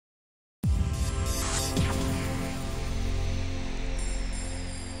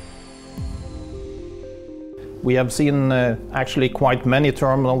We have seen actually quite many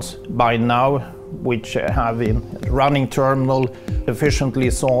terminals by now which have in running terminal efficiently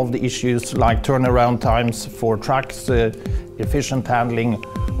solved issues like turnaround times for trucks, efficient handling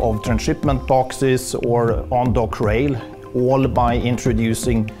of transshipment boxes or on-dock rail, all by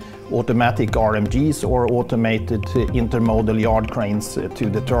introducing automatic RMGs or automated intermodal yard cranes to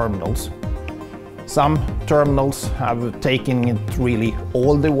the terminals. Some terminals have taken it really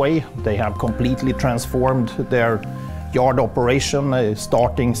all the way. They have completely transformed their yard operation,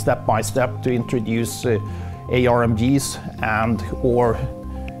 starting step by step to introduce ARMGs and or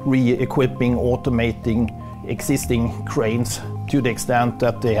re-equipping, automating existing cranes to the extent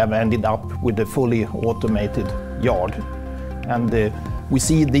that they have ended up with a fully automated yard. And we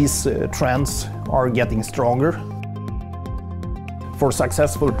see these trends are getting stronger. For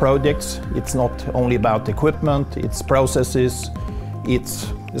successful projects, it's not only about equipment, it's processes,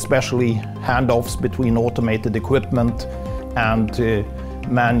 it's especially handoffs between automated equipment and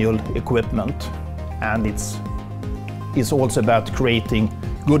manual equipment. And it's also about creating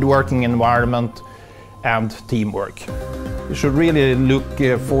good working environment and teamwork. You should really look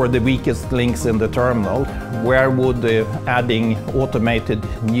for the weakest links in the terminal. Where would adding automated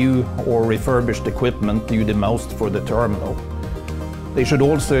new or refurbished equipment do the most for the terminal? They should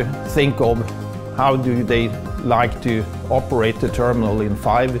also think of how do they like to operate the terminal in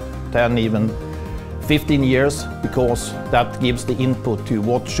 5, 10, even 15 years, because that gives the input to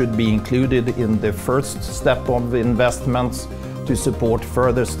what should be included in the first step of investments to support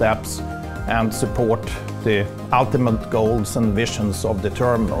further steps and support the ultimate goals and visions of the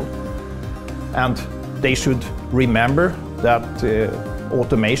terminal. And they should remember that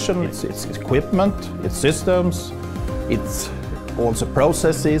automation, it's equipment, it's systems, it's also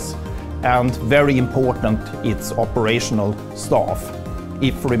processes, and very important, it's operational staff.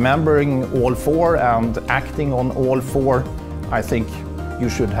 If remembering all four and acting on all four, I think you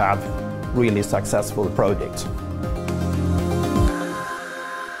should have really successful projects.